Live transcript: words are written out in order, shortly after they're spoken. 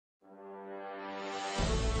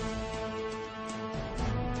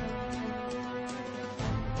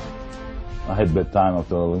I had bad time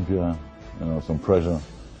after Olympia, some pressure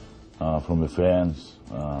from the fans.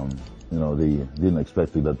 They didn't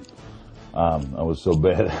expect that I was so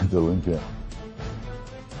bad at Olympia.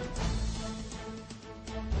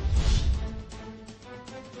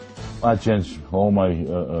 I changed all my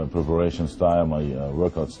preparation style, my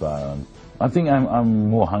workout style. And I think I'm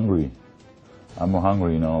more hungry. I'm more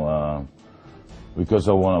hungry, because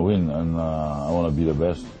I want to win and I want to be the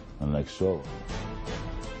best in the next show.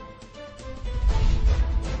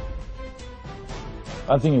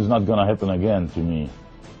 I think it's not going to happen again to me.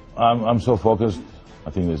 I'm so focused, I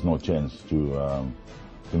think there's no chance to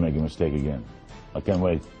make a mistake again. I can't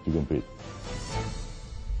wait to compete.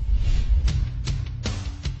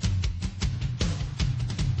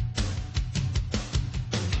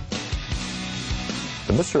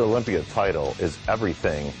 The Mr. Olympia title is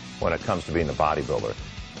everything when it comes to being a bodybuilder.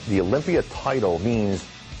 The Olympia title means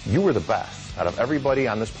you were the best. Out of everybody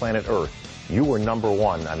on this planet Earth, you were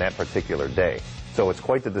 #1 on that particular day. So it's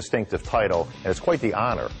quite the distinctive title, and it's quite the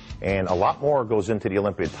honor. And a lot more goes into the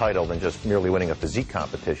Olympia title than just merely winning a physique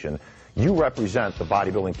competition. You represent the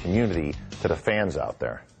bodybuilding community to the fans out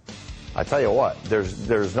there. I tell you what,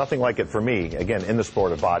 there's nothing like it for me, again, in the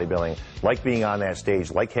sport of bodybuilding, like being on that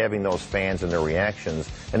stage, like having those fans and their reactions.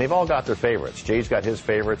 And they've all got their favorites. Jay's got his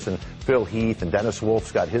favorites, and Phil Heath and Dennis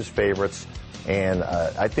Wolf's got his favorites. And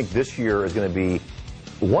I think this year is going to be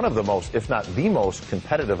one of the most, if not the most,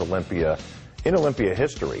 competitive Olympia in Olympia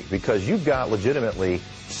history, because you've got legitimately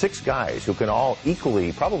 6 guys who can all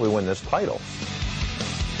equally probably win this title.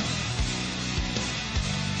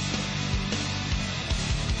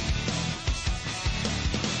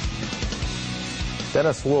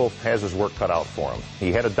 Dennis Wolf has his work cut out for him.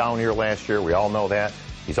 He had a down year last year, we all know that.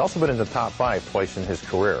 He's also been in the top 5 twice in his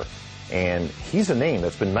career. And he's a name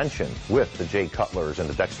that's been mentioned with the Jay Cutlers and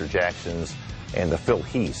the Dexter Jacksons and the Phil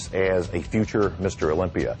Heaths as a future Mr.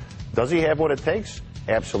 Olympia. Does he have what it takes?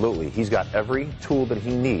 Absolutely. He's got every tool that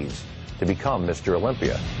he needs to become Mr.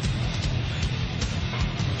 Olympia.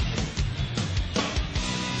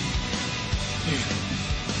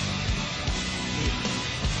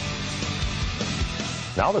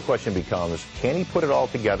 Now the question becomes, can he put it all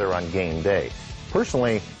together on game day?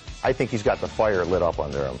 Personally, I think he's got the fire lit up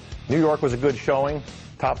under him. New York was a good showing.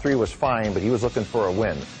 Top 3 was fine, but he was looking for a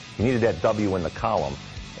win. He needed that W in the column.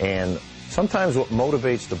 And sometimes what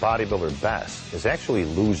motivates the bodybuilder best is actually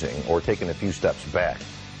losing or taking a few steps back.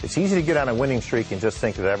 It's easy to get on a winning streak and just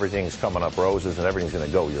think that everything's coming up roses and everything's going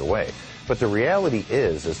to go your way. But the reality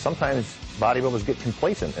is sometimes bodybuilders get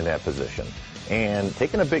complacent in that position. And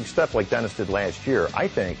taking a big step like Dennis did last year, I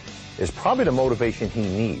think, is probably the motivation he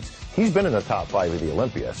needs. He's been in the top 5 of the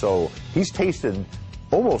Olympia, so he's tasted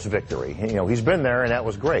almost victory. He's been there, and that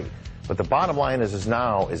was great. But the bottom line is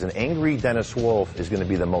now an angry Dennis Wolf is going to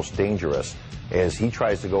be the most dangerous as he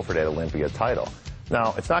tries to go for that Olympia title.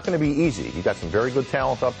 Now, it's not going to be easy. You've got some very good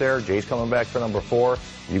talent up there. Jay's coming back for #4.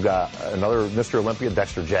 You've got another Mr. Olympia,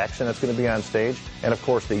 Dexter Jackson, that's going to be on stage. And, of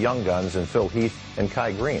course, the young guns and Phil Heath and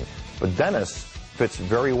Kai Green. But Dennis fits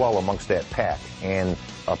very well amongst that pack. And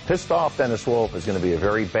a pissed-off Dennis Wolf is going to be a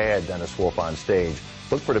very bad Dennis Wolf on stage.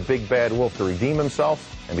 Look for the big bad wolf to redeem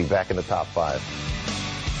himself and be back in the top 5.